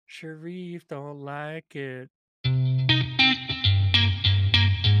Sharif don't like it.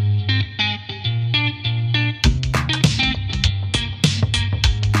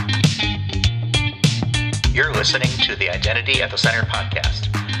 You're listening to the Identity at the Center podcast.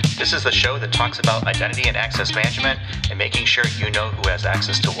 This is the show that talks about identity and access management and making sure you know who has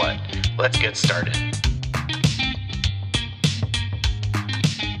access to what. Let's get started.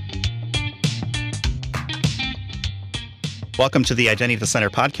 Welcome to the Identity at the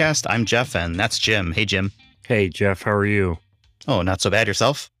Center podcast. I'm Jeff, and that's Jim. Hey, Jim. Hey, Jeff, how are you? Oh, not so bad.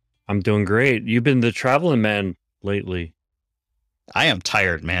 Yourself? I'm doing great. You've been the traveling man lately. I am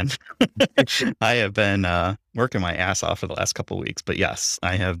tired, man. I have been working my ass off for the last couple of weeks, but yes,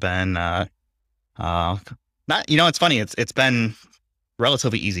 I have been not. It's funny. It's been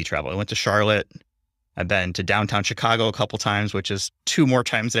relatively easy travel. I went to Charlotte. I've been to downtown Chicago a couple times, which is 2 more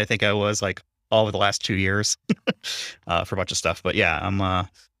times than I think I was like all over the last 2 years for a bunch of stuff. But yeah, I'm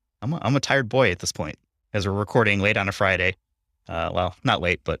a tired boy at this point as we're recording late on a Friday. Well, not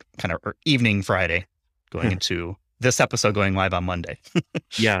late, but kind of evening Friday, going into this episode going live on Monday.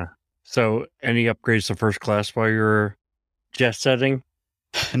 Yeah. So, any upgrades to first class while you're jet setting?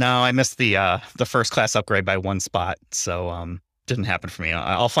 No, I missed the first class upgrade by 1 spot, so didn't happen for me.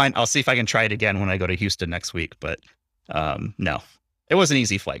 I'll see if I can try it again when I go to Houston next week. But no, it was an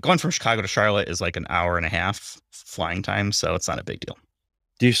easy flight. Going from Chicago to Charlotte is like an hour and a half flying time, so it's not a big deal.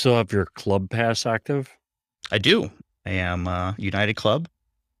 Do you still have your club pass active? I do. I am United Club.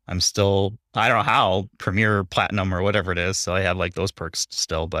 I'm still, I don't know how, Premier Platinum or whatever it is. So I have like those perks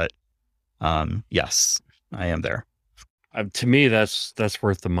still, but yes, I am there. To me, that's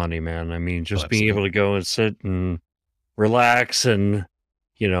worth the money, man. I mean, just being absolutely. able to go and sit and relax and,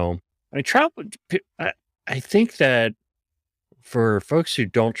 I travel. I think that for folks who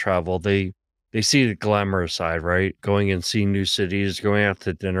don't travel, they see the glamorous side, right? Going and seeing new cities, going out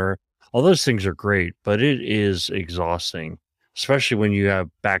to dinner, all those things are great, but it is exhausting, especially when you have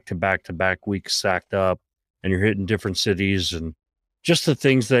back to back to back weeks stacked up and you're hitting different cities and just the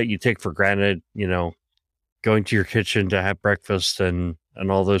things that you take for granted, going to your kitchen to have breakfast and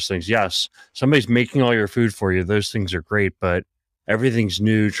all those things. Yes, somebody's making all your food for you. Those things are great, but everything's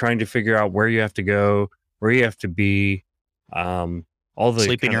new, trying to figure out where you have to go, where you have to be. All the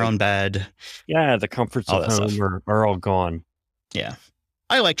sleep in your own bed. Yeah, the comforts all of that home stuff. are all gone. Yeah.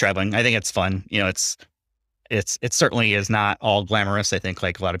 I like traveling. I think it's fun. It certainly is not all glamorous. I think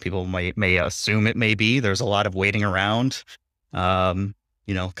like a lot of people may assume it may be. There's a lot of waiting around. Kind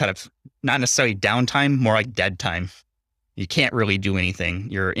of not necessarily downtime, more like dead time. You can't really do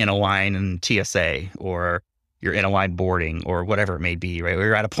anything. You're in a line in TSA or you're in a line boarding or whatever it may be, right? Or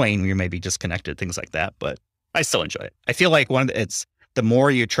you're at a plane where you may be disconnected, things like that. But I still enjoy it. I feel like it's the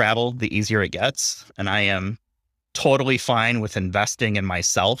more you travel, the easier it gets. And I am totally fine with investing in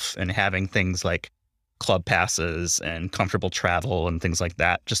myself and having things like club passes and comfortable travel and things like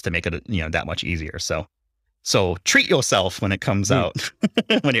that, just to make it, that much easier. So treat yourself when it comes out,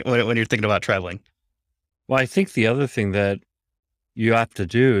 when you're thinking about traveling. Well, I think the other thing that you have to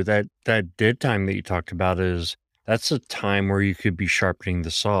do, that dead time that you talked about, is that's a time where you could be sharpening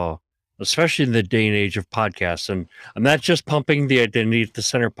the saw, especially in the day and age of podcasts. And I'm not just pumping the Identity at the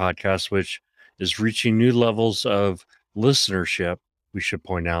Center podcast, which is reaching new levels of listenership, we should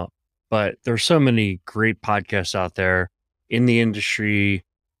point out. But there's so many great podcasts out there in the industry,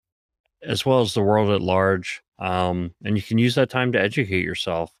 as well as the world at large. And you can use that time to educate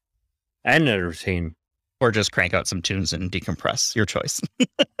yourself and entertain. Or just crank out some tunes and decompress. Your choice.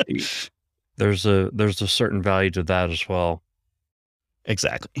 There's a certain value to that as well.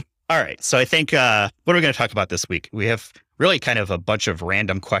 Exactly. All right. So I think, what are we going to talk about this week? We have really kind of a bunch of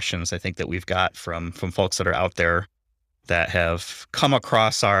random questions, I think, that we've got from folks that are out there that have come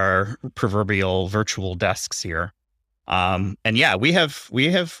across our proverbial virtual desks here. And yeah, we have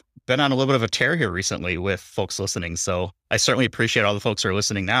been on a little bit of a tear here recently with folks listening. So I certainly appreciate all the folks who are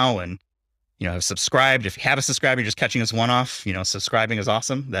listening now and, have subscribed. If you haven't subscribed, you're just catching us one-off, subscribing is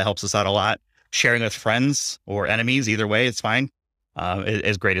awesome. That helps us out a lot. Sharing with friends or enemies, either way, it's fine.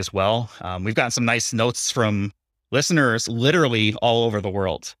 Is great as well. We've gotten some nice notes from listeners literally all over the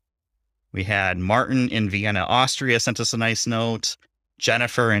world. We had Martin in Vienna, Austria sent us a nice note.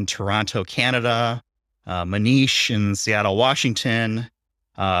 Jennifer in Toronto, Canada. Manish in Seattle, Washington.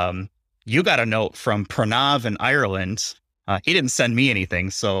 You got a note from Pranav in Ireland. He didn't send me anything,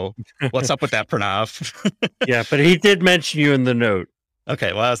 so what's up with that, Pranav? Yeah, but he did mention you in the note.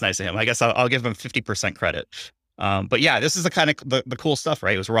 Okay, well, that was nice of him. I guess I'll give him 50% credit. But yeah, this is the kind of the cool stuff,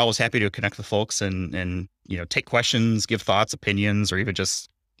 right? We're always happy to connect with folks and take questions, give thoughts, opinions, or even just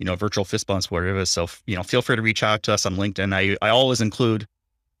virtual fist bumps, whatever it is. So feel free to reach out to us on LinkedIn. I always include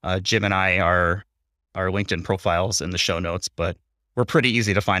Jim and I are our LinkedIn profiles in the show notes, but we're pretty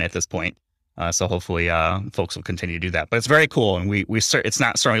easy to find at this point. So hopefully folks will continue to do that. But it's very cool, and it's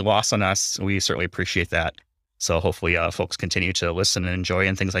not certainly lost on us. We certainly appreciate that. So hopefully folks continue to listen and enjoy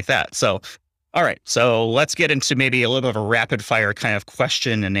and things like that. So, all right. So let's get into maybe a little bit of a rapid fire kind of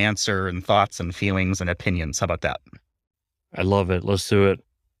question and answer and thoughts and feelings and opinions. How about that? I love it. Let's do it.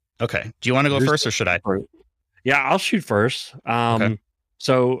 Okay. Do you want to go first or should I? Yeah, I'll shoot first. Okay.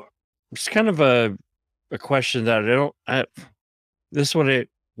 So it's kind of a question that this is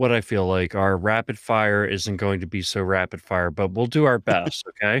what I feel like. Our rapid fire isn't going to be so rapid fire, but we'll do our best.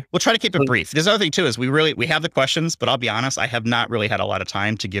 Okay. We'll try to keep it brief. There's another thing too, is we have the questions, but I'll be honest, I have not really had a lot of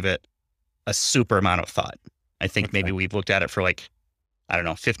time to give it a super amount of thought. I think maybe we've looked at it for like, I don't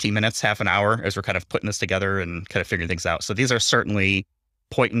know, 15 minutes, half an hour as we're kind of putting this together and kind of figuring things out. So these are certainly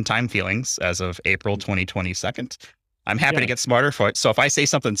point in time feelings as of April 2022. I'm happy to get smarter for it. So if I say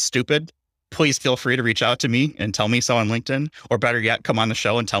something stupid, please feel free to reach out to me and tell me so on LinkedIn, or better yet, come on the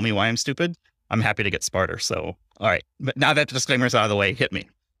show and tell me why I'm stupid. I'm happy to get smarter. So, all right. But now that disclaimer's out of the way, hit me.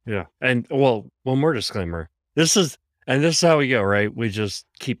 Yeah. And well, one more disclaimer. This is how we go, right? We just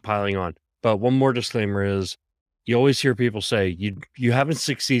keep piling on. But one more disclaimer is you always hear people say you haven't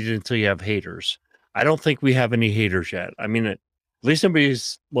succeeded until you have haters. I don't think we have any haters yet. I mean, at least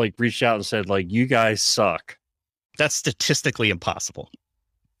somebody's like reached out and said like, you guys suck. That's statistically impossible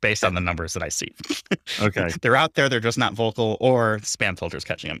based on the numbers that I see. Okay. They're out there. They're just not vocal, or spam filters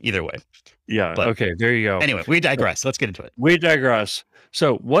catching them. Either way. Yeah. But okay. There you go. Anyway, we digress. Let's get into it. We digress.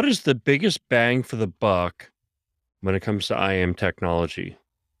 So what is the biggest bang for the buck when it comes to IAM technology?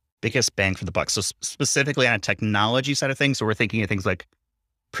 Biggest bang for the buck. So specifically on a technology side of things, so we're thinking of things like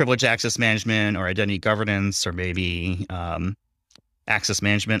privilege access management or identity governance, or maybe access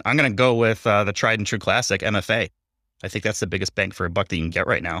management. I'm going to go with the tried and true classic, MFA. I think that's the biggest bang for a buck that you can get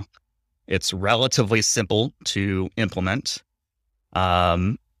right now. It's relatively simple to implement.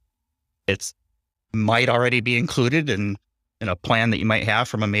 It's might already be included in a plan that you might have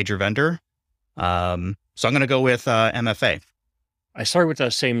from a major vendor. So I'm going to go with MFA. I started with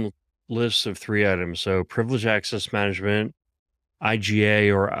that same list of 3 items. So privilege access management,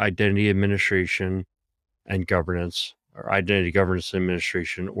 IGA or identity administration, and governance or identity governance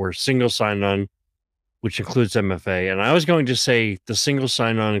administration, or single sign-on, which includes MFA. And I was going to say the single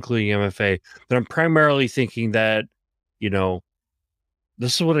sign-on, including MFA, but I'm primarily thinking that,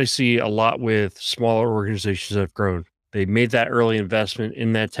 this is what I see a lot with smaller organizations that have grown. They made that early investment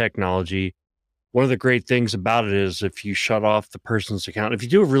in that technology. One of the great things about it is if you shut off the person's account, if you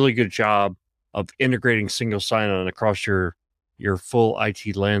do a really good job of integrating single sign-on across your full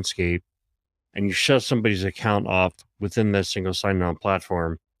IT landscape, and you shut somebody's account off within that single sign-on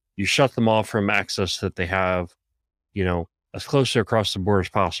platform, you shut them off from access that they have, as close to across the board as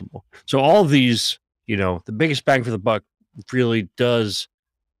possible. So all of these, the biggest bang for the buck really does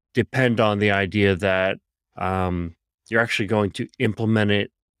depend on the idea that you're actually going to implement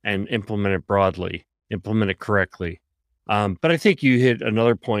it and implement it broadly, implement it correctly. But I think you hit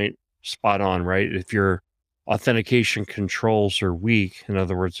another point spot on, right? If your authentication controls are weak, in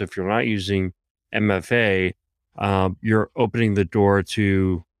other words, if you're not using MFA, you're opening the door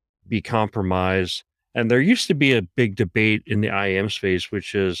to be compromised. And there used to be a big debate in the IAM space,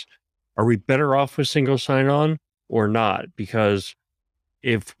 which is, are we better off with single sign-on or not? Because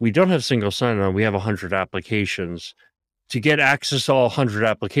if we don't have single sign-on, we have 100 applications. To get access to all 100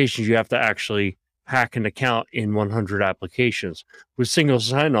 applications, you have to actually hack an account in 100 applications. With single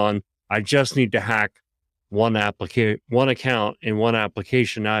sign-on, I just need to hack one account in one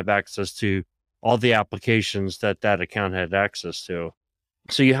application. Now I have access to all the applications that account had access to.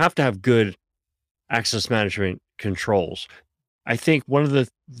 So you have to have good access management controls. I think one of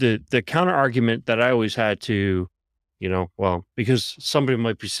the counter argument that I always had to, because somebody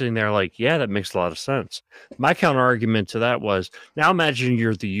might be sitting there like, yeah, that makes a lot of sense. My counter argument to that was, now imagine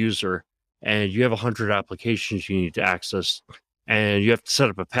you're the user and you have 100 applications you need to access, and you have to set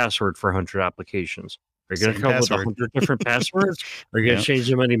up a password for 100 applications. Are you going to come up with 100 different passwords? Are you going to change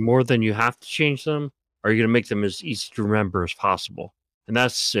them any more than you have to change them? Or are you going to make them as easy to remember as possible? And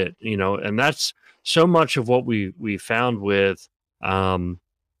that's it, and that's so much of what we found with,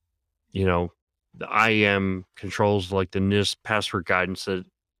 the IAM controls, like the NIST password guidance, that,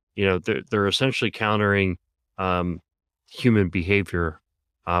 they're essentially countering human behavior,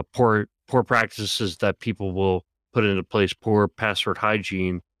 poor practices that people will put into place, poor password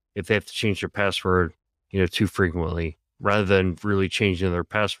hygiene if they have to change their password, too frequently, rather than really changing their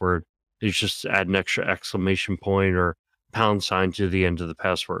password. They just add an extra exclamation point or pound sign to the end of the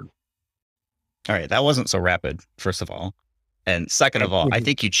password. All right. That wasn't so rapid, first of all. And second of all, I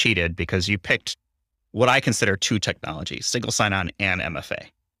think you cheated because you picked what I consider two technologies, single sign-on and MFA.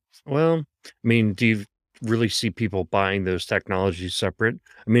 Well, I mean, do you really see people buying those technologies separate?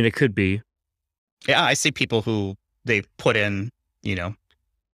 I mean, it could be. Yeah, I see people who they put in,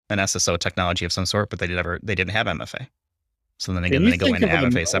 an SSO technology of some sort, but they didn't have MFA. So then And you they go think into of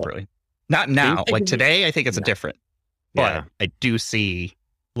them, MFA separately. Not and you now. think Like of it, today, I think it's a yeah, different, yeah. but I do see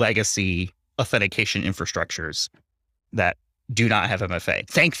legacy authentication infrastructures that do not have MFA.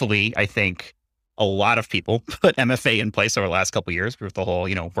 Thankfully, I think a lot of people put MFA in place over the last couple of years with the whole,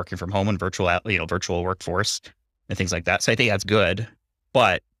 working from home and virtual workforce and things like that. So I think that's good,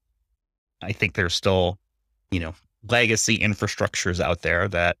 but I think there's still, legacy infrastructures out there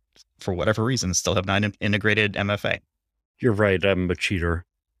that, for whatever reason, still have not integrated MFA. You're right. I'm a cheater,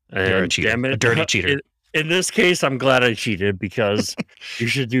 You're a and cheater, damn a it, dirty cheater. in this case, I'm glad I cheated because you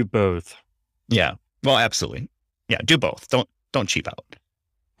should do both. Yeah. Well, absolutely. Yeah. Do both. Don't cheap out.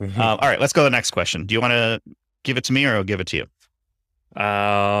 All right. Let's go to the next question. Do you want to give it to me or I'll give it to you?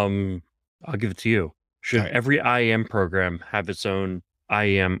 I'll give it to you. Should right. every IAM program have its own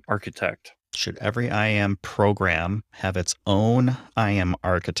IAM architect? Should every IAM program have its own IAM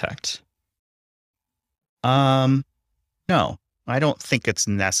architect? No, I don't think it's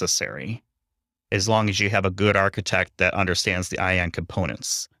necessary as long as you have a good architect that understands the IAM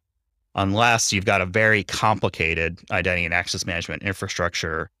components. Unless you've got a very complicated identity and access management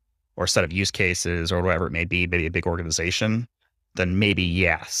infrastructure or set of use cases or whatever it may be, maybe a big organization, then maybe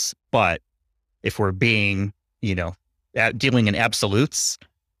yes. But if we're being, dealing in absolutes,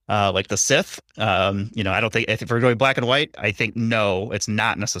 like the Sith, I don't think, if we're going black and white, I think no, it's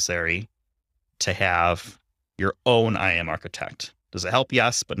not necessary to have your own IAM architect. Does it help?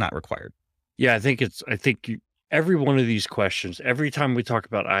 Yes, but not required. Yeah, every one of these questions, every time we talk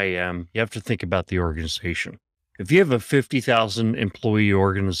about IAM, you have to think about the organization. If you have a 50,000 employee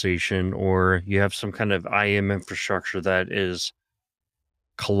organization or you have some kind of IAM infrastructure that is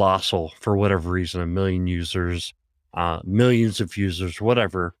colossal for whatever reason, a million users, millions of users,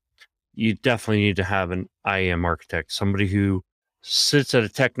 whatever, you definitely need to have an IAM architect, somebody who sits at a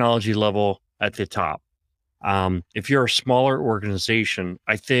technology level at the top. If you're a smaller organization,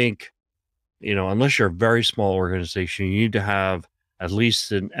 I think, unless you're a very small organization, you need to have at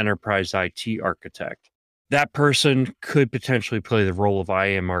least an enterprise IT architect. That person could potentially play the role of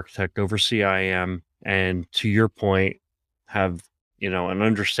IAM architect, oversee IAM, and to your point, have, an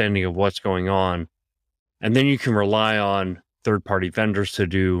understanding of what's going on. And then you can rely on third-party vendors to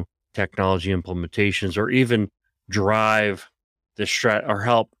do technology implementations or even drive the or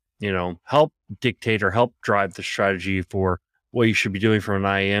help dictate or help drive the strategy for what you should be doing from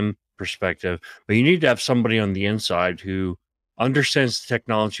an IAM perspective. But you need to have somebody on the inside who understands the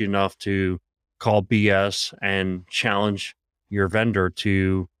technology enough to call BS and challenge your vendor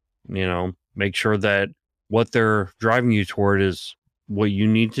to, make sure that what they're driving you toward is what you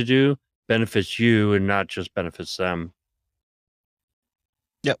need to do, benefits you and not just benefits them.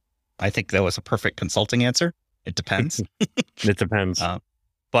 Yep. I think that was a perfect consulting answer. It depends. It depends.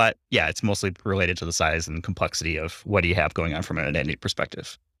 But yeah, it's mostly related to the size and complexity of what do you have going on from an identity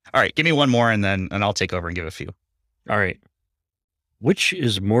perspective. All right, give me one more and I'll take over and give a few. All right. Which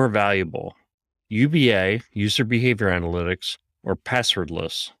is more valuable, UBA, user behavior analytics, or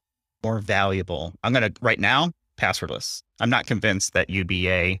passwordless? More valuable. I'm going to, right now, passwordless. I'm not convinced that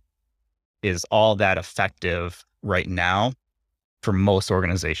UBA is all that effective right now for most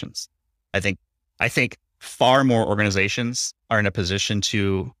organizations. I think far more organizations are in a position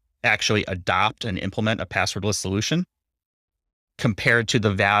to actually adopt and implement a passwordless solution compared to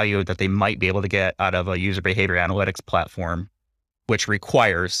the value that they might be able to get out of a user behavior analytics platform, which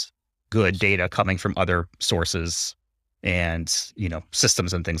requires good data coming from other sources and,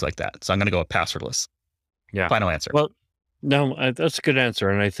 systems and things like that. So I'm going to go with passwordless. Yeah. Final answer. Well, no, that's a good answer.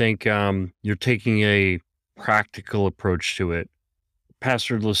 And I think you're taking a practical approach to it.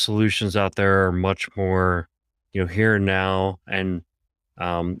 Passwordless solutions out there are much more, here and now. And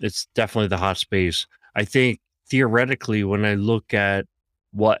it's definitely the hot space. I think theoretically, when I look at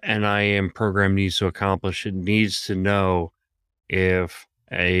what an IAM program needs to accomplish, it needs to know if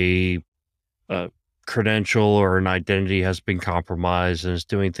a credential or an identity has been compromised and is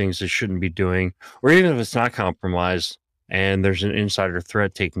doing things it shouldn't be doing, or even if it's not compromised and there's an insider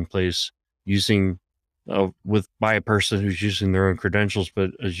threat taking place using by a person who's using their own credentials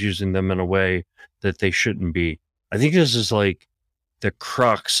but is using them in a way that they shouldn't be. I think this is like the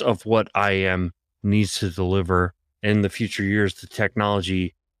crux of what IAM needs to deliver in the future years. The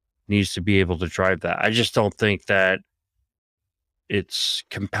technology needs to be able to drive that. I just don't think that it's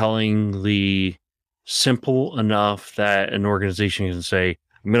compellingly simple enough that an organization can say,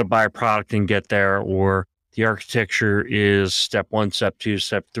 I'm going to buy a product and get there, or the architecture is step 1, step 2,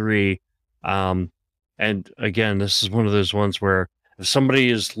 step 3. And again, this is one of those ones where if somebody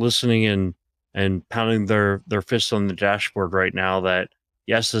is listening and pounding their fist on the dashboard right now that,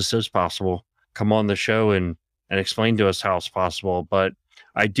 yes, this is possible, come on the show and explain to us how it's possible. But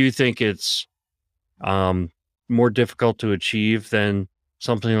I do think it's more difficult to achieve than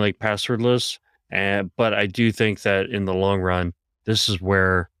something like passwordless. But I do think that in the long run, this is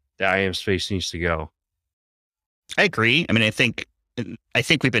where the IAM space needs to go. I agree. I mean, I think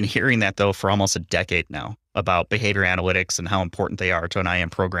we've been hearing that though for almost a decade now about behavior analytics and how important they are to an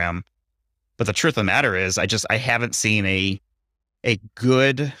IAM program. But the truth of the matter is, I haven't seen a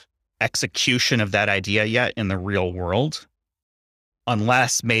good execution of that idea yet in the real world,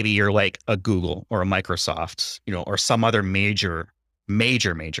 unless maybe you're like a Google or a Microsoft, or some other major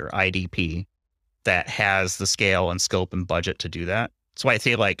IDP that has the scale and scope and budget to do that. That's why I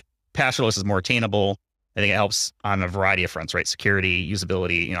feel like passwordless is more attainable. I think it helps on a variety of fronts, right? Security,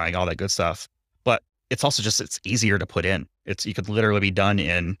 usability, like all that good stuff. But it's also just, it's easier to put in. You could literally be done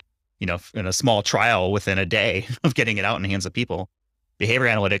in a small trial within a day of getting it out in the hands of people. Behavior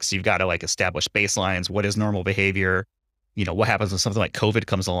analytics, you've got to like establish baselines. What is normal behavior? What happens when something like COVID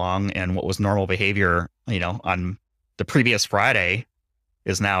comes along, and what was normal behavior, on the previous Friday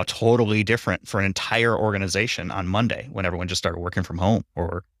is now totally different for an entire organization on Monday when everyone just started working from home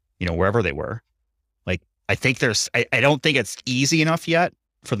or, wherever they were. Like, I think I don't think it's easy enough yet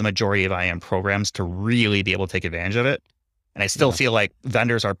for the majority of IAM programs to really be able to take advantage of it. And I still feel like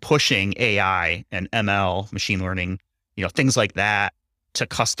vendors are pushing AI and ML, machine learning, things like that to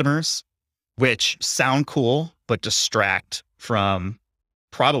customers, which sound cool, but distract from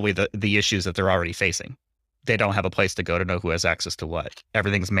probably the issues that they're already facing. They don't have a place to go to know who has access to what.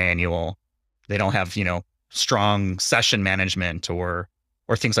 Everything's manual. They don't have, strong session management or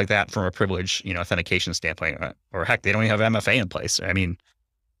things like that from a privilege, authentication standpoint, or heck, they don't even have MFA in place. I mean,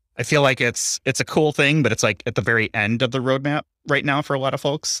 I feel like it's a cool thing, but it's like at the very end of the roadmap right now for a lot of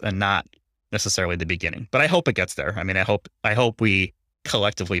folks, and not necessarily the beginning. But I hope it gets there. I mean, I hope we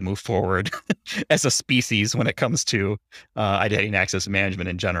collectively move forward as a species when it comes to identity and access management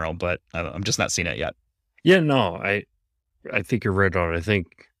in general. But I'm just not seeing it yet. Yeah, no, I think you're right on. I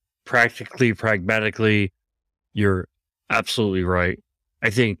think pragmatically, you're absolutely right. I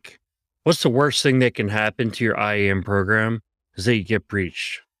think what's the worst thing that can happen to your IAM program is that you get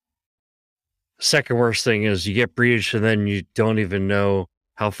breached. Second worst thing is you get breached and then you don't even know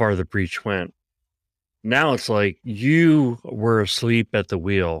how far the breach went. Now it's like you were asleep at the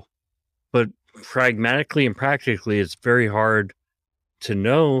wheel. But pragmatically and practically, it's very hard to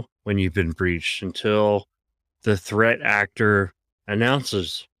know when you've been breached until the threat actor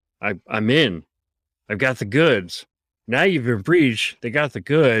announces, I'm in. I've got the goods. Now you've been breached. They got the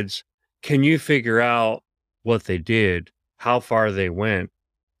goods. Can you figure out what they did, how far they went,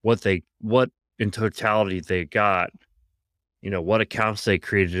 what in totality they got, what accounts they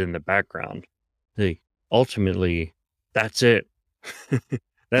created in the background? Ultimately, that's it.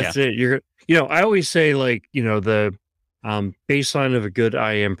 That's it. I always say, like, the baseline of a good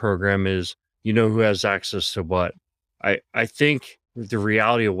IAM program is, who has access to what. I think the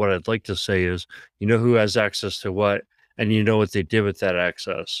reality of what I'd like to say is, who has access to what, and what they did with that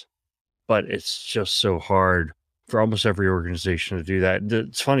access. But it's just so hard for almost every organization to do that.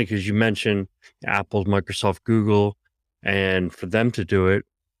 It's funny because you mentioned Apple, Microsoft, Google, and for them to do it,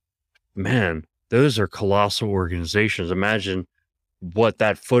 man, those are colossal organizations. Imagine what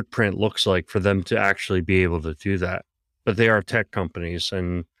that footprint looks like for them to actually be able to do that. But they are tech companies,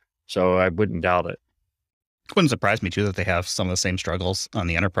 and so I wouldn't doubt it. It wouldn't surprise me too that they have some of the same struggles on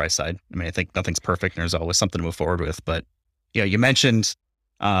the enterprise side. I mean, I think nothing's perfect and there's always something to move forward with. But you mentioned,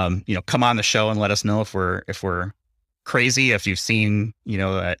 come on the show and let us know if we're crazy, if you've seen,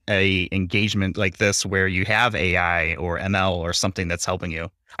 a engagement like this where you have AI or ML or something that's helping you.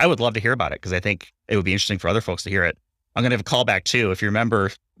 I would love to hear about it because I think it would be interesting for other folks to hear it. I'm going to have a callback too. If you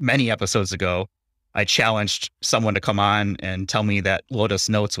remember many episodes ago, I challenged someone to come on and tell me that Lotus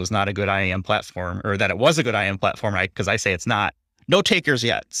Notes was not a good IAM platform, or that it was a good IAM platform, because I say it's not. No takers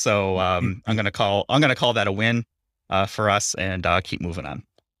yet. So I'm going to call that a win for us, and keep moving on.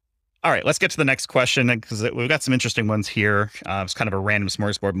 All right, let's get to the next question because we've got some interesting ones here. It's kind of a random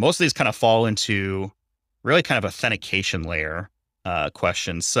smorgasbord. Most of these kind of fall into really kind of authentication layer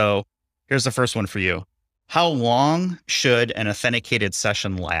questions. So here's the first one for you. How long should an authenticated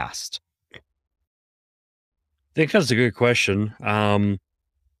session last? I think that's a good question. I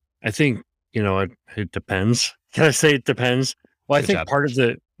think, it depends. Can I say it depends? Well, I think part of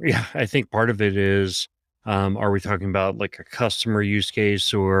Yeah, I think part of it is, are we talking about like a customer use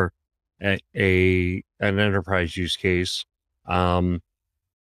case or an enterprise use case? Um,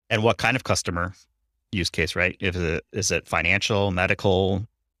 And what kind of customer use case, right? If is it financial, medical,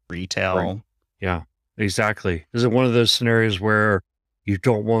 right. retail? Yeah, exactly. Is it one of those scenarios where you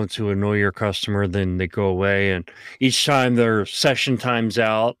don't want to annoy your customer, then they go away, and each time their session time's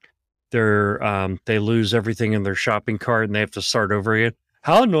out, they lose everything in their shopping cart and they have to start over again?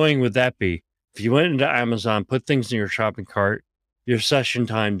 How annoying would that be? If you went into Amazon, put things in your shopping cart, your session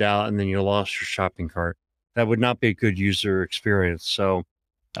timed out, and then you lost your shopping cart. That would not be a good user experience. So,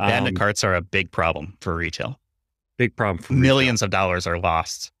 Abandoned um, carts are a big problem for retail. big problem for retail. Millions of dollars are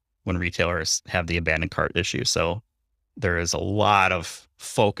lost when retailers have the abandoned cart issue. So there is a lot of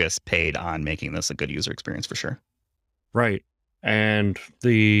focus paid on making this a good user experience for sure. Right. And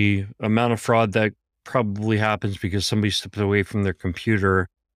the amount of fraud that probably happens because somebody stepped away from their computer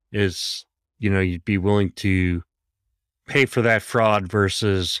is, you'd be willing to pay for that fraud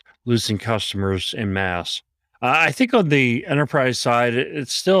versus losing customers in mass. I think on the enterprise side,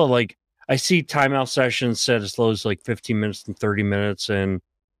 it's still like I see timeout sessions set as low as like 15 minutes and 30 minutes, and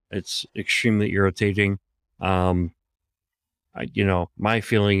it's extremely irritating. Um, my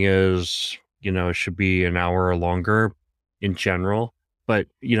feeling is, it should be an hour or longer in general. But,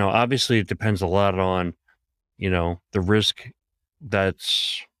 obviously it depends a lot on, the risk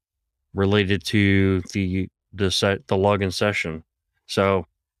that's related to the login session. So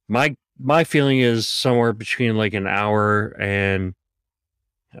my feeling is somewhere between like an hour and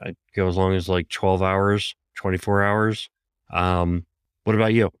I'd go as long as like 12 hours, 24 hours. What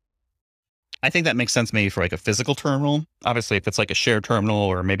about you? I think that makes sense maybe for like a physical terminal. Obviously, if it's like a shared terminal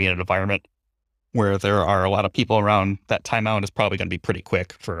or maybe in an environment where there are a lot of people around, that timeout is probably going to be pretty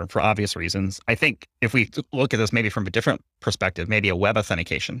quick for obvious reasons. I think if we look at this maybe from a different perspective, maybe a web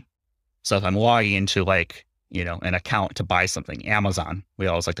authentication. So if I'm logging into like, an account to buy something, Amazon, we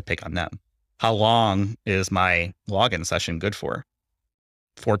always like to pick on them. How long is my login session good for?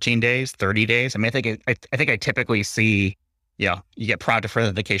 14 days, 30 days? I mean, I think I typically see, you get prompted for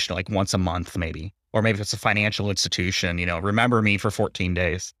authentication like once a month, maybe. Or maybe if it's a financial institution, remember me for 14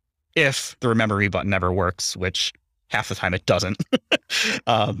 days. If the remember me button never works, which half the time it doesn't.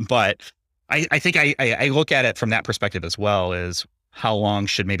 But I think I look at it from that perspective as well, is how long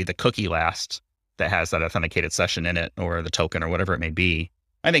should maybe the cookie last that has that authenticated session in it, or the token or whatever it may be.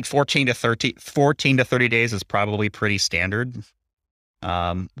 I think 14 to 30 days is probably pretty standard.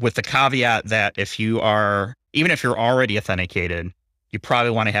 With the caveat that even if you're already authenticated, you probably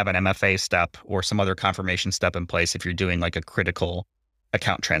want to have an MFA step or some other confirmation step in place if you're doing like a critical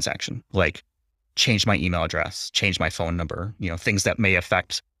account transaction, like change my email address, change my phone number, things that may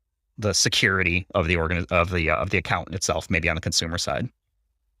affect the security of the account itself, maybe on the consumer side.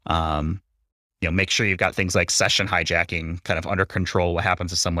 Make sure you've got things like session hijacking kind of under control. What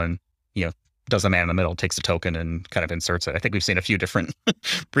happens if someone, does a man in the middle, takes a token and kind of inserts it? I think we've seen a few different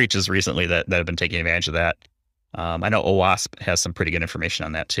breaches recently that have been taking advantage of that. I know OWASP has some pretty good information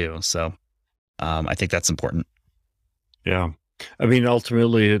on that too. So I think that's important. Yeah. I mean,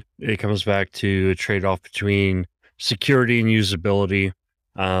 ultimately, it comes back to a trade-off between security and usability.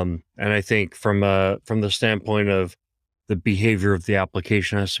 And I think from the standpoint of the behavior of the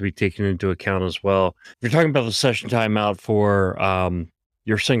application has to be taken into account as well. If you're talking about the session timeout for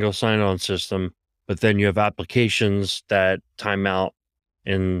your single sign-on system, but then you have applications that time out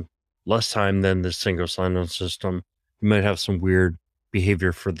in less time than the single sign-on system, you might have some weird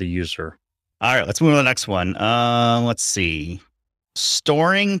behavior for the user. All right, let's move to the next one. Let's see.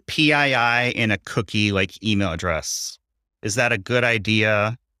 Storing PII in a cookie like email address. Is that a good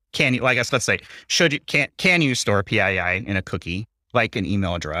idea? Can you, I guess, let's say, can you store PII in a cookie like an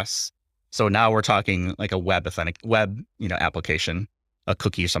email address? So now we're talking like a web application, a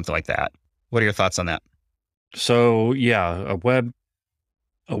cookie or something like that. What are your thoughts on that? So yeah, a web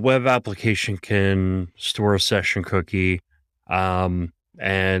application can store a session cookie, and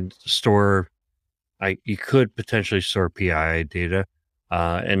you could potentially store PII data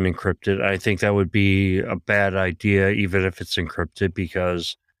and encrypt it. I think that would be a bad idea, even if it's encrypted,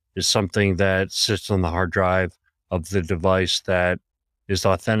 because it's something that sits on the hard drive of the device that is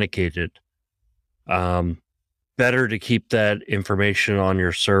authenticated. Better to keep that information on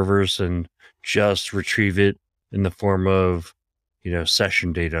your servers and just retrieve it in the form of,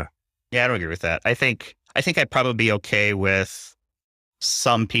 session data. Yeah, I don't agree with that. I think I'd probably be okay with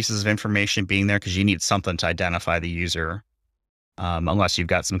some pieces of information being there because you need something to identify the user, unless you've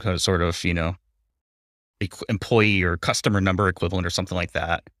got some kind of sort of, employee or customer number equivalent or something like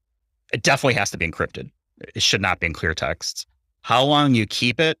that. It definitely has to be encrypted. It should not be in clear text. How long you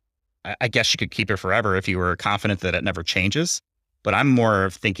keep it, I guess you could keep it forever if you were confident that it never changes. But I'm more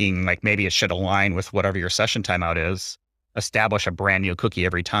of thinking like maybe it should align with whatever your session timeout is. Establish a brand new cookie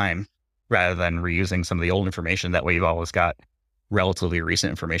every time rather than reusing some of the old information. That way you've always got relatively recent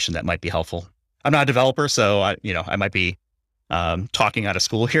information that might be helpful. I'm not a developer, so I might be talking out of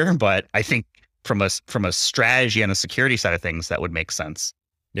school here, but I think from a strategy and a security side of things, that would make sense.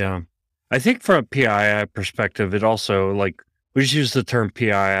 Yeah. I think from a PII perspective, it also like we just use the term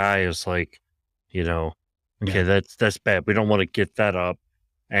PII as like, you know, okay, Yeah. that's bad. We don't want to get that up.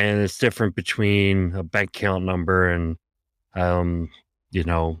 And it's different between a bank account number and um, you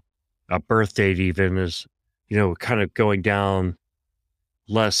know, a birth date even is, kind of going down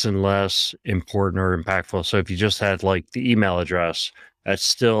less and less important or impactful. So if you just had like the email address, that's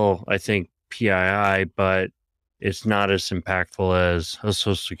still, I think, PII, but it's not as impactful as a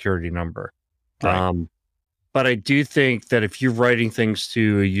social security number. Right. Um, but I do think that if you're writing things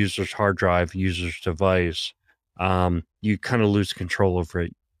to a user's hard drive, user's device, you kind of lose control over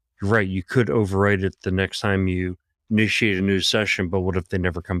it. You're right. You could overwrite it the next time you initiate a new session, but what if they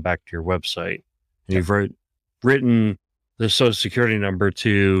never come back to your website? And Yep. you've written the social security number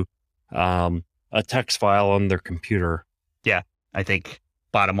to a text file on their computer. Yeah. I think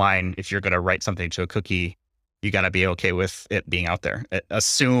bottom line, if you're going to write something to a cookie, you got to be okay with it being out there.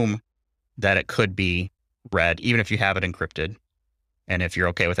 Assume that it could be read, even if you have it encrypted. And if you're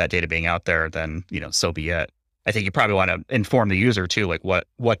okay with that data being out there, then, so be it. I think you probably want to inform the user too, like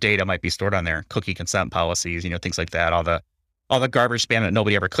what data might be stored on there, cookie consent policies, things like that, all the garbage spam that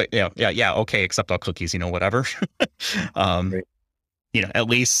nobody ever clicked. Yeah, okay, accept all cookies, whatever. Right. At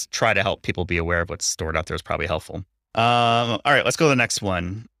least try to help people be aware of what's stored out there is probably helpful. All right, let's go to the next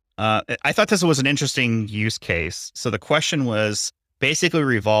one. I thought this was an interesting use case. So the question was basically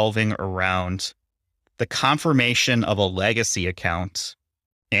revolving around the confirmation of a legacy account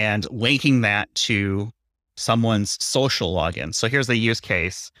and linking that to someone's social login. So here's the use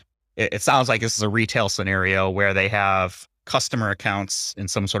case. It sounds like this is a retail scenario where they have customer accounts in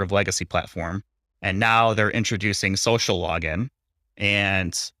some sort of legacy platform, and now they're introducing social login.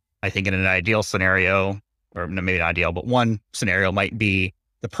 And I think in an ideal scenario, or maybe not ideal, but one scenario might be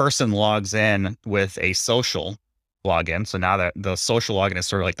the person logs in with a social login. So now that the social login is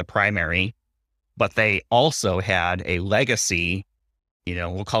sort of like the primary, but they also had a legacy,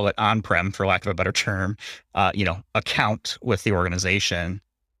 we'll call it on-prem for lack of a better term, account with the organization.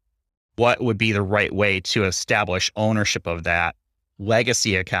 What would be the right way to establish ownership of that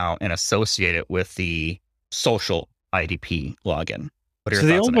legacy account and associate it with the social IDP login? What are your So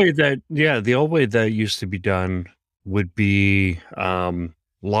the thoughts on old that? way the old way that used to be done would be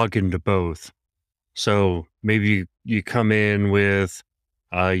log into both. So maybe you come in with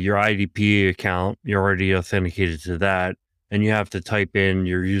your IDP account, you're already authenticated to that, and you have to type in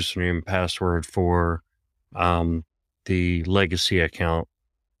your username and password for the legacy account.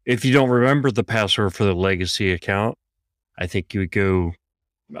 If you don't remember the password for the legacy account, I think you would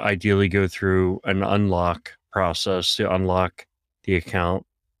ideally go through an unlock process to unlock the account.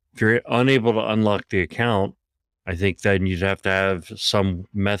 If you're unable to unlock the account, I think then you'd have to have some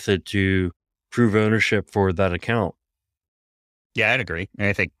method to prove ownership for that account. Yeah, I'd agree. And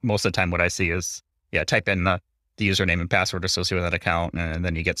I think most of the time what I see is, type in the username and password associated with that account, and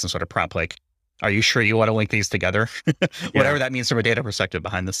then you get some sort of prompt like, are you sure you want to link these together? Whatever that means from a data perspective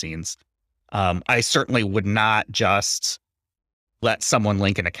behind the scenes. I certainly would not just let someone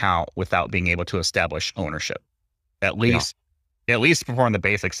link an account without being able to establish ownership. At least perform the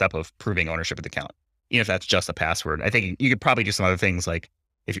basic step of proving ownership of the account, even if that's just a password. I think you could probably do some other things like,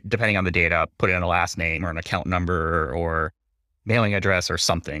 if depending on the data, put in a last name or an account number or mailing address or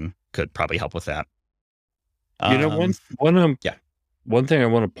something could probably help with that. One Yeah. one thing I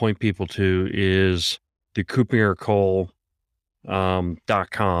want to point people to is the Cole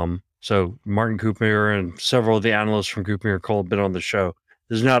 .com. So Martin Cooper and several of the analysts from Cole have been on the show.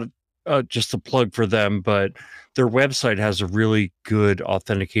 This is not just a plug for them, but their website has a really good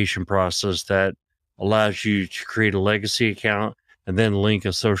authentication process that allows you to create a legacy account and then link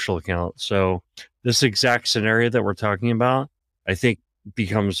a social account. So this exact scenario that we're talking about, I think,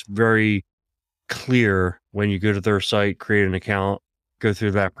 becomes very clear when you go to their site, create an account, go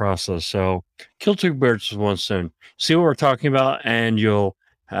through that process. So kill two birds with one stone. See what we're talking about, and you'll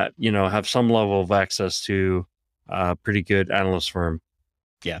have some level of access to a pretty good analyst firm.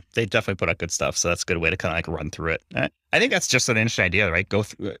 Yeah, they definitely put out good stuff. So that's a good way to kind of like run through it. I think that's just an interesting idea, right? Go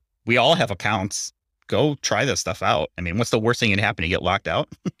through it. We all have accounts. Go try this stuff out. I mean, what's the worst thing that can happen? You get locked out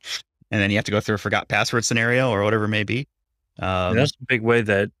and then you have to go through a forgot password scenario or whatever it may be. And that's a big way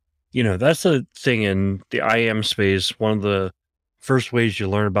that, that's a thing in the IAM space. One of the first ways you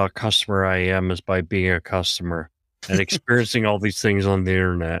learn about customer IAM is by being a customer and experiencing all these things on the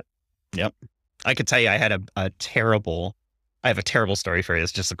internet. Yep. I could tell you I had I have a terrible story for you.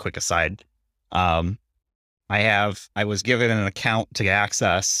 It's just a quick aside. I was given an account to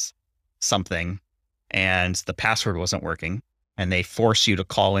access something and the password wasn't working, and they force you to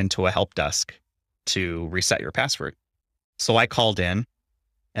call into a help desk to reset your password. So I called in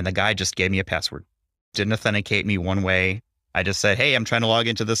and the guy just gave me a password. Didn't authenticate me one way. I just said, "Hey, I'm trying to log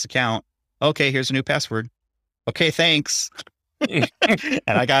into this account." "Okay, here's a new password." "Okay, thanks." And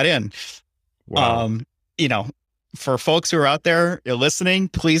I got in. Wow. You know, for folks who are out there listening,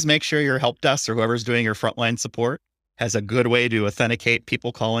 please make sure your help desk or whoever's doing your frontline support has a good way to authenticate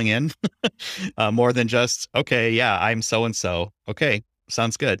people calling in. More than just, "Okay, yeah, I'm so-and-so." "Okay,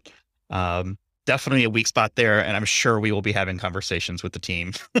 sounds good." Definitely a weak spot there. And I'm sure we will be having conversations with the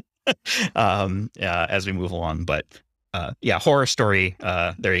team as we move along. But yeah, horror story.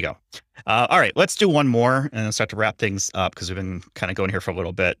 There you go. All right, let's do one more and then start to wrap things up because we've been kind of going here for a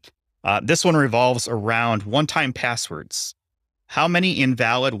little bit. This one revolves around one-time passwords. How many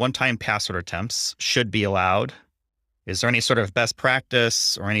invalid one-time password attempts should be allowed? Is there any sort of best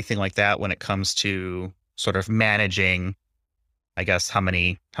practice or anything like that when it comes to sort of managing, I guess, how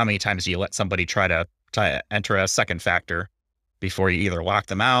many times do you let somebody try to enter a second factor before you either lock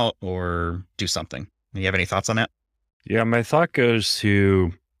them out or do something? Do you have any thoughts on that? Yeah, my thought goes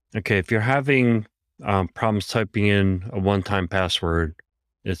to, okay, if you're having problems typing in a one-time password,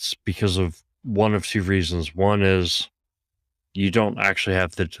 it's because of one of two reasons. One is you don't actually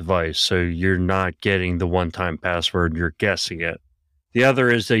have the device, so you're not getting the one-time password, you're guessing it. The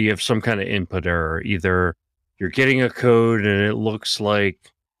other is that you have some kind of input error. Either you're getting a code and it looks like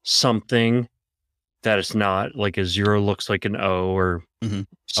something that it's not, like a 0 looks like an O or A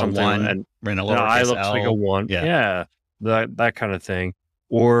something, one and and a an I lowercase looks like a L. 1. Yeah. Yeah, that kind of thing.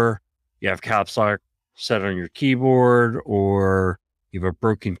 Or you have caps lock set on your keyboard, or you have a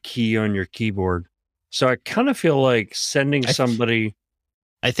broken key on your keyboard. So I kind of feel like sending somebody.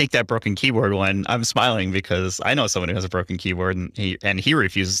 I think that broken keyboard one, I'm smiling because I know someone who has a broken keyboard and he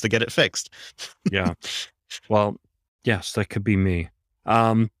refuses to get it fixed. Yeah. Well, yes, that could be me.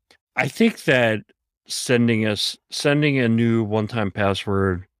 I think that sending a new one-time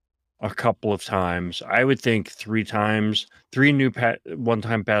password a couple of times, I would think 3 times, 3 new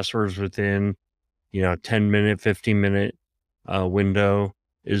one-time passwords within, 10-minute, 15-minute window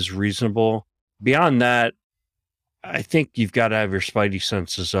is reasonable. Beyond that, I think you've got to have your spidey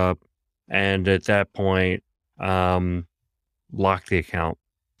senses up, and at that point, lock the account.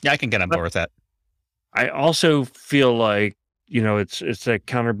 Yeah, I can get on board with that. I also feel like, it's that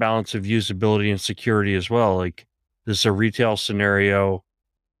counterbalance of usability and security as well. Like, this is a retail scenario.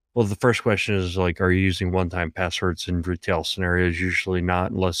 Well, the first question is like, are you using one-time passwords in retail scenarios? Usually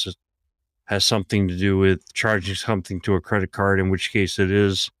not, unless it has something to do with charging something to a credit card, in which case it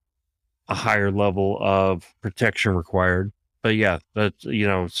is a higher level of protection required. But yeah, that's,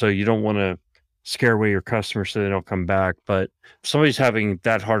 so you don't want to scare away your customers so they don't come back. But if somebody's having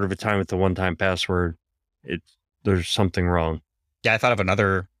that hard of a time with the one-time password, there's something wrong. Yeah, I thought of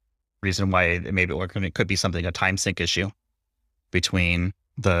another reason why it maybe it could be something, a time sync issue between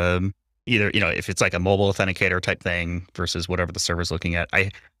the either, if it's like a mobile authenticator type thing versus whatever the server's looking at.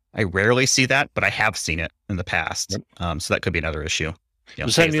 I rarely see that, but I have seen it in the past. Yep. So that could be another issue.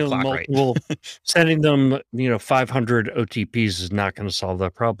 Sending them multiple, sending them, 500 OTPs is not going to solve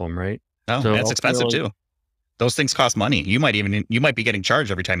that problem, right? No, so that's expensive too. Those things cost money. You might be getting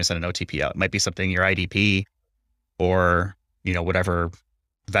charged every time you send an OTP out. It might be something your IDP or, whatever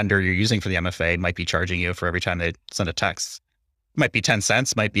vendor you're using for the MFA might be charging you for every time they send a text. It might be 10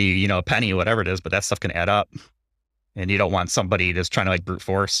 cents, might be, a penny, whatever it is, but that stuff can add up. And you don't want somebody that's trying to like brute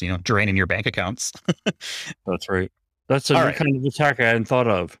force, draining your bank accounts. That's right. That's a new kind of attack I hadn't thought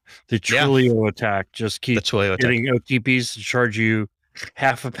of. The Twilio attack. Just keep getting OTPs to charge you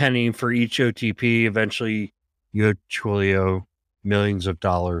half a penny for each OTP. Eventually, you have Twilio millions of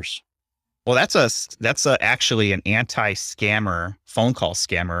dollars. Well, that's actually an anti-scammer phone call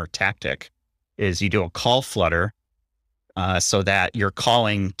scammer tactic. Is you do a call flutter, so that you're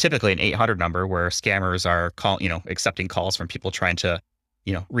calling typically an 800 number where scammers are accepting calls from people trying to,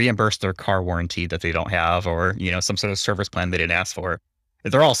 reimburse their car warranty that they don't have, or, some sort of service plan they didn't ask for.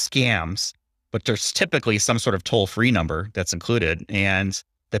 They're all scams, but there's typically some sort of toll-free number that's included. And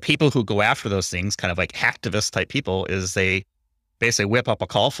the people who go after those things, kind of like hacktivist type people, is they basically whip up a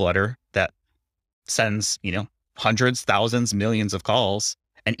call flutter that sends, hundreds, thousands, millions of calls.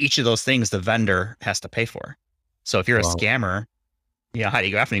 And each of those things the vendor has to pay for. So if you're a scammer, how do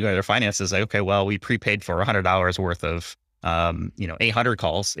you go after? You go to their finances, like, okay, well, we prepaid for $100 worth of 800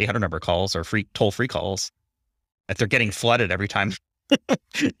 calls, 800 number calls or toll-free calls, if they're getting flooded every time,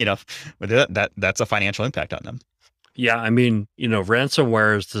 that's a financial impact on them. Yeah, I mean,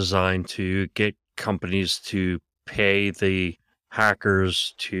 ransomware is designed to get companies to pay the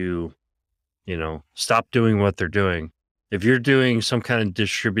hackers to, stop doing what they're doing. If you're doing some kind of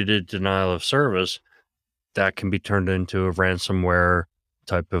distributed denial of service, that can be turned into a ransomware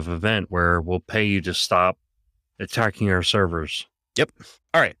type of event where we'll pay you to stop attacking our servers. Yep.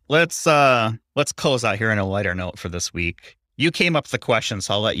 All right. Let's close out here on a lighter note for this week. You came up with the question,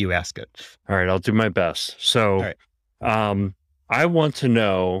 so I'll let you ask it. All right, I'll do my best. So, I want to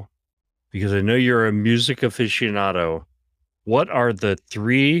know, because I know you're a music aficionado, what are the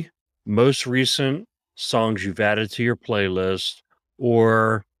 3 most recent songs you've added to your playlist,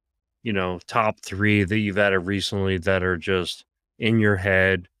 or, top 3 that you've added recently that are just in your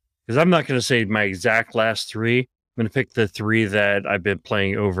head? Because I'm not going to say my exact last 3. I'm going to pick the 3 that I've been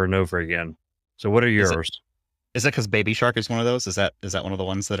playing over and over again. So what are yours? Is it because Baby Shark is one of those? Is that one of the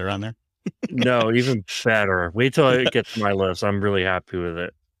ones that are on there? No, even better. Wait till I get to my list. I'm really happy with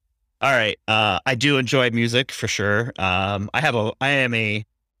it. All right. I do enjoy music for sure. I'm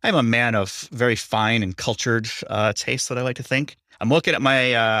a man of very fine and cultured taste that I like to think. I'm looking at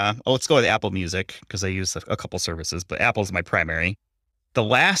my let's go with Apple Music because I use a couple services, but Apple's my primary. The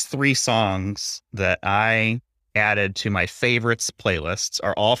last 3 songs that I added to my favorites playlists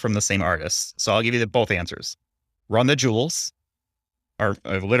are all from the same artist. So I'll give you both answers. Run the Jewels are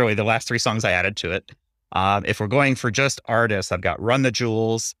literally the last 3 songs I added to it. If we're going for just artists, I've got Run the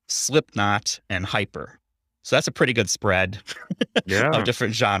Jewels, Slipknot, and Hyper. So that's a pretty good spread of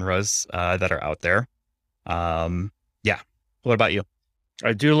different genres that are out there. Yeah. What about you?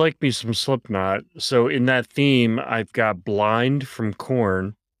 I do like me some Slipknot. So in that theme, I've got Blind from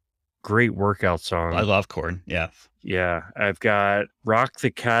Korn. Great workout song. I love Korn. Yeah. Yeah. I've got Rock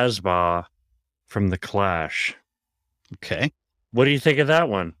the Casbah from The Clash. Okay. What do you think of that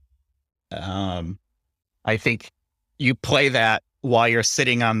one? I think you play that while you're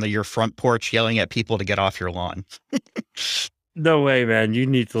sitting on your front porch yelling at people to get off your lawn. No way, man. You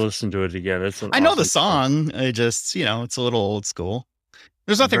need to listen to it again. I know the song. I just, it's a little old school.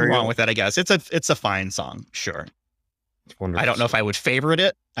 There's nothing wrong with that, I guess. It's a fine song, sure. I don't know if I would favorite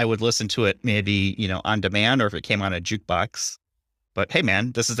it. I would listen to it maybe, on demand or if it came on a jukebox. But hey,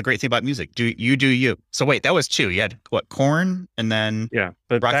 man, this is the great thing about music. Do you. So wait, that was 2. You had what, Korn and then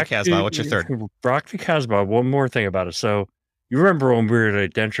but Rock the Casbah. What's your third? Rock the Casbah. One more thing about it. So you remember when we were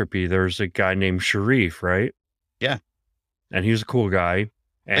at Dentropy, there was a guy named Sharif, right? Yeah. And he was a cool guy.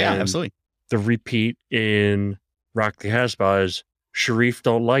 And yeah, absolutely. The repeat in Rock the Casbah is Sharif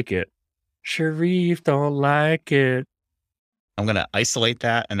don't like it. Sharif don't like it. I'm going to isolate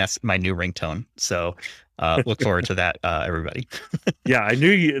that, and that's my new ringtone. So look forward to that, everybody. Yeah, I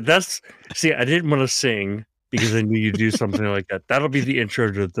knew you. I didn't want to sing because I knew you'd do something like that. That'll be the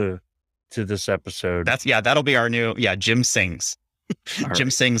intro to this episode. That'll be our new, Jim sings.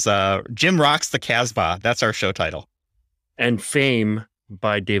 Jim sings, Jim rocks the Casbah. That's our show title. And Fame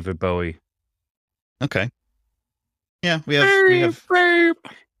by David Bowie. Okay. Yeah, we have Fame.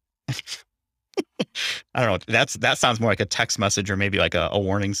 I don't know. That sounds more like a text message or maybe like a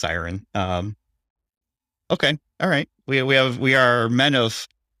warning siren. Okay. All right. We are men of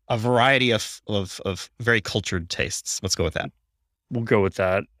a variety of very cultured tastes. Let's go with that. We'll go with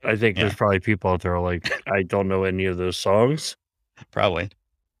that. I think there's probably people out there like, I don't know any of those songs. Probably.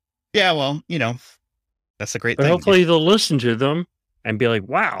 Yeah. Well, that's a great but thing. Hopefully they'll listen to them and be like,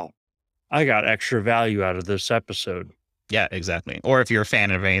 wow, I got extra value out of this episode. Yeah, exactly. Or if you're a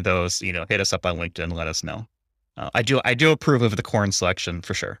fan of any of those, hit us up on LinkedIn and let us know. I do approve of the Korn selection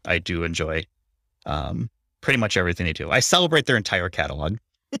for sure. I do enjoy pretty much everything they do. I celebrate their entire catalog.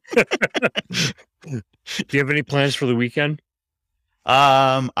 Do you have any plans for the weekend?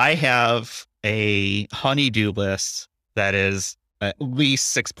 I have a honey-do list that is at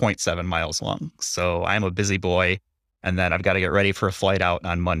least 6.7 miles long. So I'm a busy boy. And then I've got to get ready for a flight out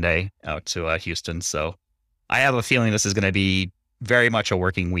on Monday out to Houston. So I have a feeling this is going to be very much a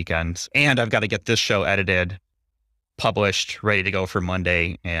working weekend. And I've got to get this show edited, published, ready to go for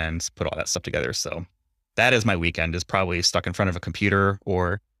Monday and put all that stuff together. So that is my weekend, is probably stuck in front of a computer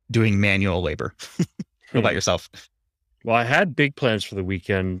or doing manual labor. What about yourself? Well, I had big plans for the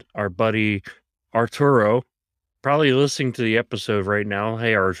weekend. Our buddy Arturo, probably listening to the episode right now.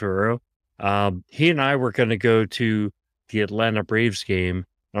 Hey, Arturo. He and I were going to go to the Atlanta Braves game.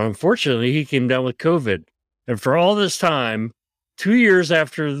 Unfortunately, he came down with COVID. And for all this time, 2 years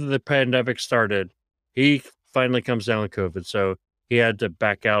after the pandemic started, he finally comes down with COVID. So he had to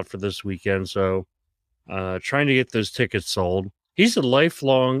back out for this weekend. So trying to get those tickets sold. He's a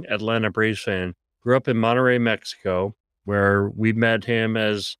lifelong Atlanta Braves fan. Grew up in Monterrey, Mexico, where we met him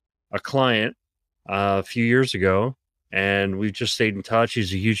as a client a few years ago, and we've just stayed in touch.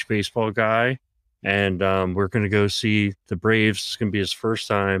 He's a huge baseball guy, and we're going to go see the Braves. It's going to be his first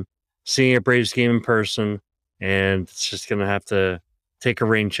time seeing a Braves game in person, and it's just going to have to take a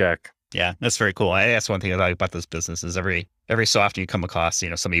rain check. Yeah, that's very cool. That's one thing I like about this business is every so often you come across,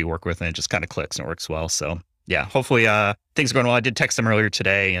 somebody you work with and it just kind of clicks and it works well. So yeah, hopefully things are going well. I did text them earlier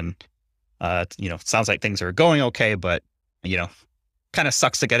today and sounds like things are going okay, but kind of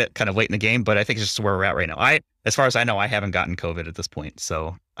sucks to get it kind of late in the game, but I think it's just where we're at right now. As far as I know, I haven't gotten COVID at this point.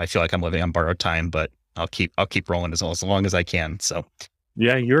 So I feel like I'm living on borrowed time, but I'll keep rolling as long as I can. So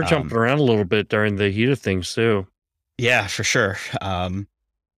yeah, you were jumping around a little bit during the heat of things too. Yeah, for sure.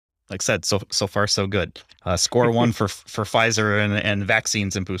 Like I said, so far so good. Score one for Pfizer and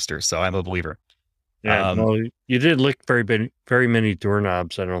vaccines and boosters. So I'm a believer. Yeah, well, you did lick very many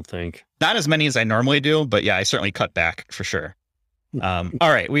doorknobs. I don't think not as many as I normally do, but yeah, I certainly cut back for sure. All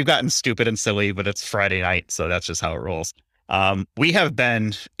right, we've gotten stupid and silly, but it's Friday night, so that's just how it rolls. We have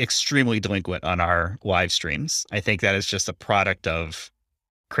been extremely delinquent on our live streams. I think that is just a product of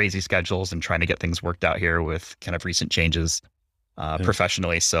crazy schedules and trying to get things worked out here with kind of recent changes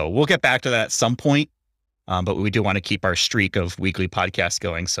professionally. So we'll get back to that at some point. But we do want to keep our streak of weekly podcasts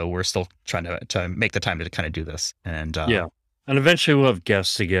going. So we're still trying to make the time to kind of do this. And yeah. And eventually we'll have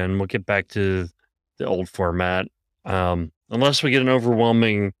guests again. We'll get back to the old format. Unless we get an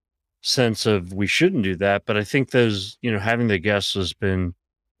overwhelming sense of we shouldn't do that. But I think those, having the guests has been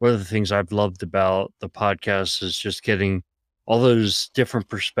one of the things I've loved about the podcast is just getting all those different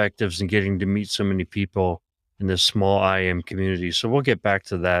perspectives and getting to meet so many people in this small IM community. So we'll get back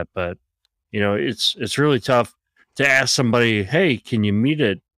to that. But, it's really tough to ask somebody, hey, can you meet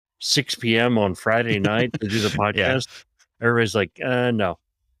at 6 p.m. on Friday night to do the podcast? Yeah. Everybody's like, no.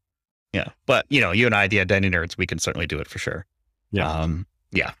 Yeah. But, you and I, the Identity Nerds, we can certainly do it for sure. Yeah.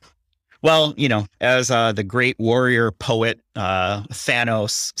 Yeah. Well, as the great warrior poet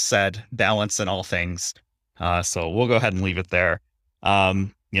Thanos said, balance in all things. So we'll go ahead and leave it there.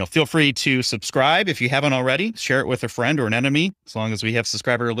 Feel free to subscribe if you haven't already. Share it with a friend or an enemy. As long as we have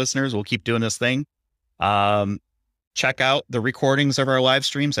subscriber or listeners, we'll keep doing this thing. Check out the recordings of our live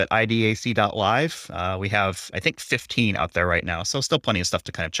streams at idac.live. We have, I think, 15 out there right now. So still plenty of stuff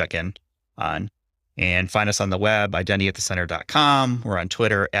to kind of check in on. And find us on the web, identityatthecenter.com. We're on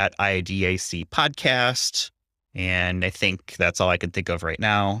Twitter at IDAC Podcast. And I think that's all I can think of right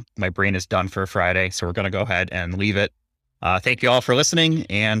now. My brain is done for Friday, so we're going to go ahead and leave it. Thank you all for listening,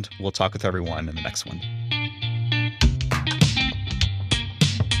 and we'll talk with everyone in the next one.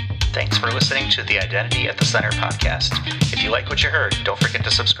 Thanks for listening to the Identity at the Center podcast. If you like what you heard, don't forget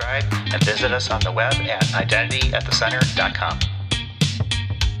to subscribe and visit us on the web at identityatthecenter.com.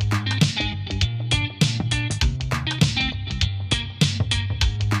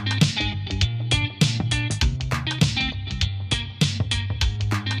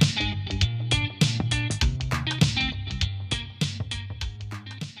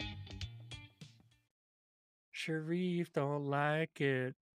 Sharif don't like it.